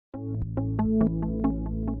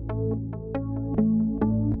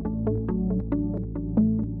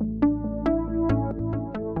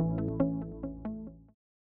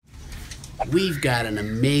we've got an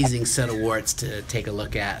amazing set of warts to take a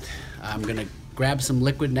look at. I'm gonna grab some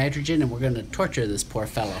liquid nitrogen and we're gonna torture this poor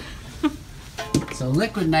fellow. So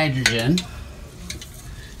liquid nitrogen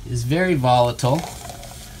is very volatile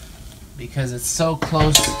because it's so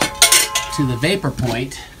close to the vapor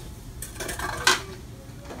point.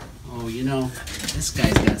 Oh, you know, this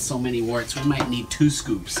guy's got so many warts, we might need 2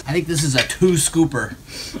 scoops. I think this is a 2-scooper.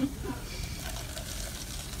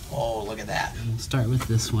 Oh, look at that. We'll start with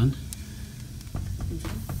this one.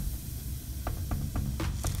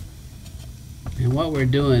 And what we're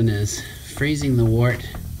doing is freezing the wart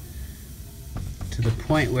to the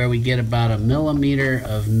point where we get about 1 millimeter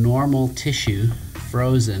of normal tissue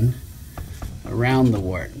frozen around the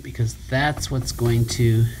wart, because that's what's going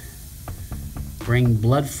to bring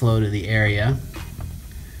blood flow to the area.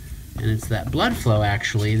 And it's that blood flow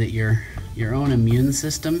actually that your own immune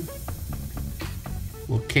system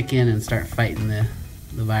will kick in and start fighting the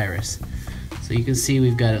virus. So you can see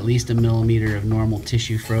we've got at least 1 millimeter of normal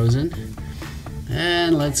tissue frozen.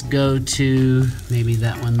 And let's go to maybe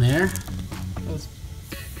that one there.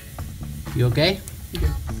 You okay?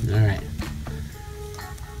 Yeah. All right.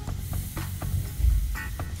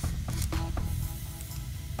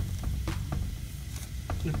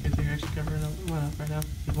 I think I should cover one up right now.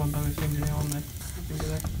 There's one by my fingernail on my finger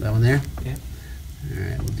there. That one there? Yeah. All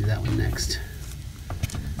right, we'll do that one next.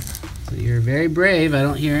 So you're very brave. I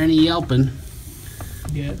don't hear any yelping.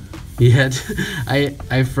 Yet.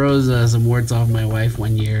 I froze some warts off my wife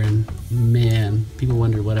one year, and man, people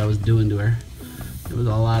wondered what I was doing to her. It was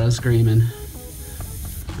a lot of screaming.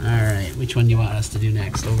 All right, which one do you want us to do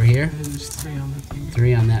next? Over here? There's 3 on that finger.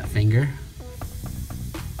 3 on that finger.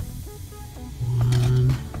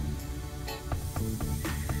 1.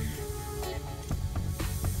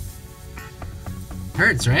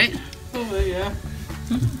 Hurts, right? A little bit, yeah.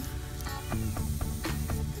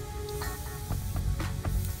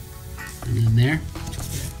 And in there?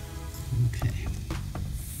 Okay.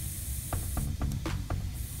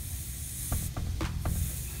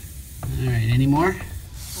 Alright, any more?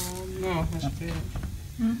 No, that should be it.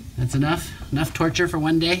 That's enough? Enough torture for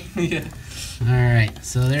one day? Yeah. Alright,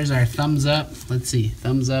 so there's our thumbs up. Let's see,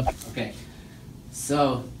 thumbs up. Okay,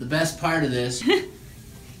 so the best part of this,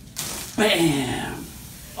 bam!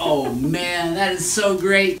 Oh man, that is so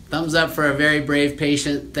great. Thumbs up for a very brave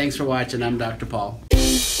patient. Thanks for watching. I'm Dr. Paul.